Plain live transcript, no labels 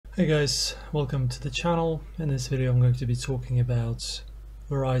Hey guys, welcome to the channel. In this video I'm going to be talking about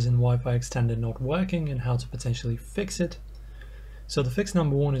Verizon Wi-Fi extender not working and how to potentially fix it. So the fix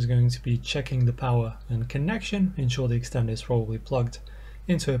number one is going to be checking the power and connection, ensure the extender is probably plugged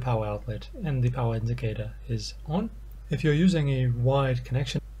into a power outlet and the power indicator is on. If you're using a wired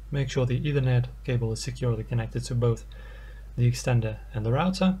connection, make sure the Ethernet cable is securely connected to both the extender and the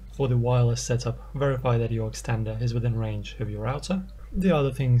router. For the wireless setup, verify that your extender is within range of your router. The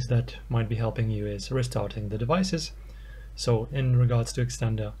other things that might be helping you is restarting the devices. So in regards to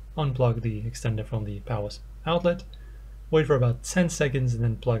extender, unplug the extender from the power outlet, wait for about 10 seconds and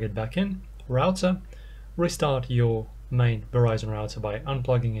then plug it back in. Router, restart your main Verizon router by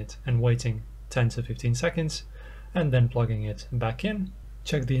unplugging it and waiting 10 to 15 seconds and then plugging it back in.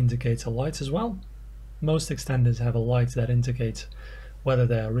 Check the indicator lights as well. Most extenders have a light that indicates whether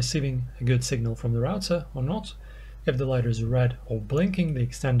they are receiving a good signal from the router or not. If the light is red or blinking, the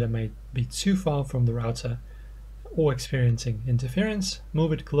extender may be too far from the router or experiencing interference.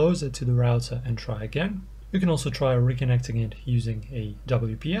 Move it closer to the router and try again. You can also try reconnecting it using a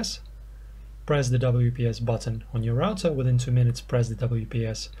WPS. Press the WPS button on your router. Within 2 minutes, press the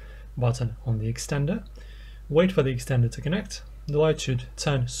WPS button on the extender. Wait for the extender to connect. The light should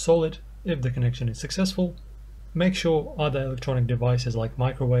turn solid if the connection is successful. Make sure other electronic devices like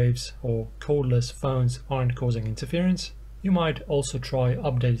microwaves or cordless phones aren't causing interference. You might also try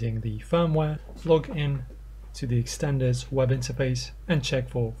updating the firmware. Log in to the extender's web interface and check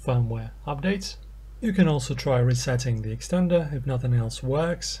for firmware updates. You can also try resetting the extender. If nothing else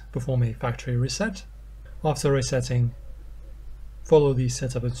works, perform a factory reset. After resetting, follow the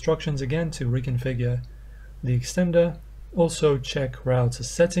setup instructions again to reconfigure the extender. Also check router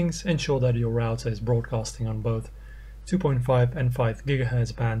settings, ensure that your router is broadcasting on both 2.5 and 5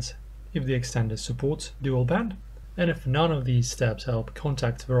 GHz bands if the extender supports dual band. And if none of these steps help,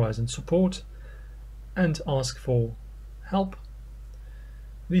 contact Verizon support and ask for help.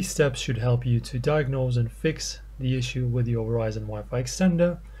 These steps should help you to diagnose and fix the issue with your Verizon Wi-Fi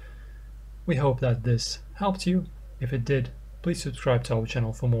extender. We hope that this helped you. If it did, please subscribe to our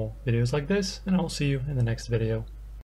channel for more videos like this, and I'll see you in the next video.